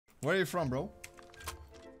Where are you from, bro?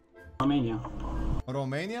 Romania.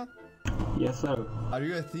 Romania? Yes, sir. Are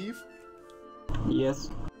you a thief?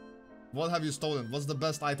 Yes. What have you stolen? What's the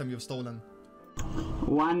best item you've stolen?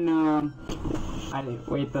 One,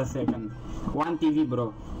 wait a second. One TV,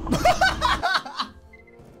 bro.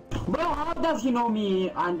 Bro, how does he know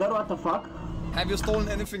me under? What the fuck? Have you stolen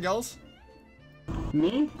anything else?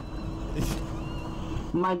 Me?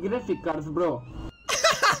 My graphic cards, bro.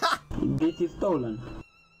 This is stolen.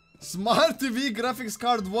 Smart TV, graphics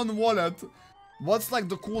card, one wallet. What's like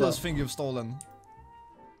the coolest thing you've stolen?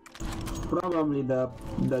 Probably the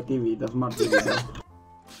TV, the smart TV. Bro.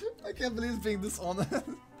 I can't believe it's being dishonest.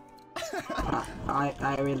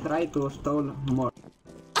 I will try to stole more.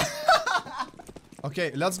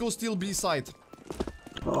 Okay, let's go steal B side.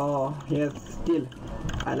 Oh, yes, steal.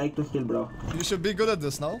 I like to steal, bro. You should be good at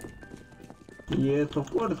this now. Yes,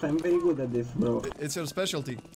 of course, I'm very good at this, bro. It's your specialty.